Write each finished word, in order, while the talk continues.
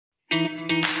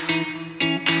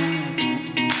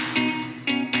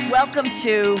Welcome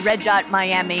to Red Dot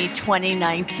Miami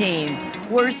 2019.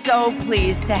 We're so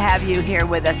pleased to have you here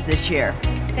with us this year.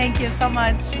 Thank you so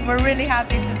much. We're really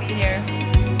happy to be here.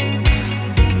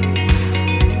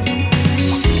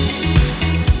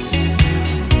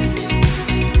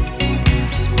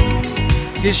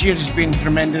 This year has been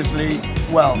tremendously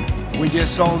well. We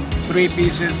just sold 3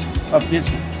 pieces of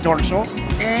this torso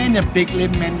and a big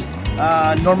Liebman,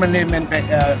 Norman Liebman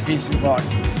piece of art.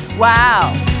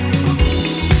 Wow.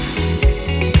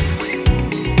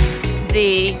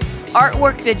 The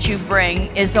artwork that you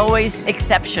bring is always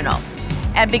exceptional.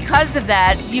 And because of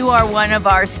that, you are one of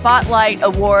our Spotlight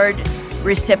Award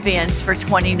recipients for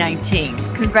 2019.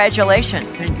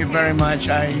 Congratulations. Thank you very much.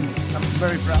 I'm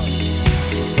very proud.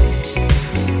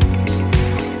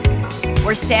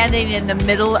 We're standing in the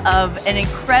middle of an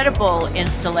incredible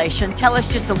installation. Tell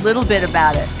us just a little bit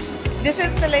about it. This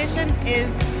installation is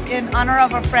in honor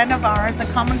of a friend of ours, a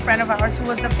common friend of ours, who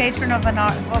was the patron of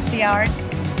the arts.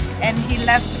 And he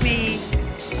left me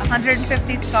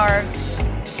 150 scarves.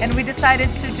 And we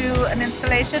decided to do an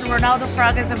installation. Ronaldo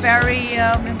Fraga is a very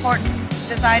important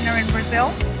designer in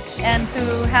Brazil. And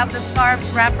to have the scarves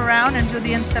wrap around and do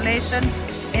the installation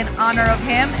in honor of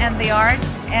him and the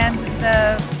arts and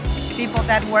the people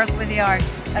that work with the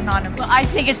arts anonymously. Well, I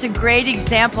think it's a great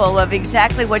example of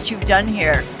exactly what you've done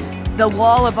here. The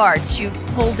wall of arts, you've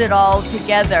pulled it all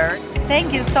together.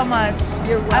 Thank you so much.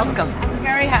 You're welcome. I'm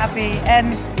very happy,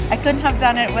 and I couldn't have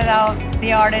done it without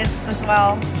the artists as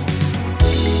well.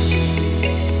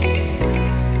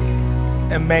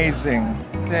 Amazing.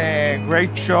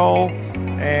 Great show,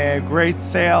 great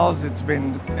sales. It's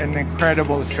been an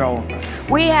incredible show.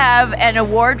 We have an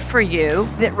award for you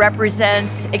that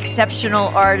represents exceptional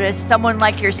artists, someone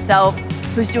like yourself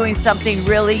who's doing something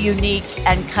really unique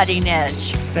and cutting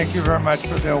edge. Thank you very much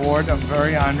for the award. I'm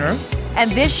very honored.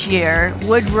 And this year,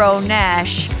 Woodrow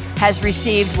Nash has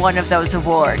received one of those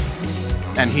awards.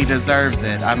 And he deserves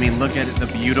it. I mean, look at the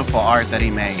beautiful art that he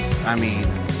makes. I mean,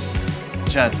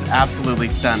 just absolutely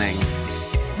stunning.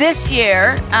 This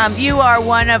year, you are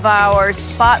one of our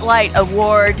Spotlight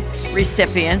Award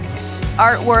recipients.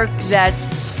 Artwork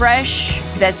that's fresh,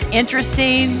 that's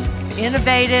interesting,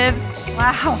 innovative.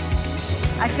 Wow,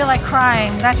 I feel like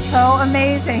crying. That's so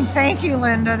amazing. Thank you,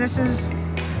 Linda.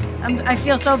 I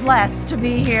feel so blessed to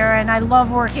be here, and I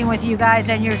love working with you guys,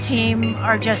 and your team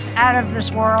are just out of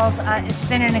this world. It's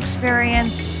been an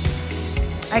experience.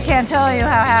 I can't tell you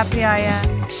how happy I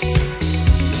am.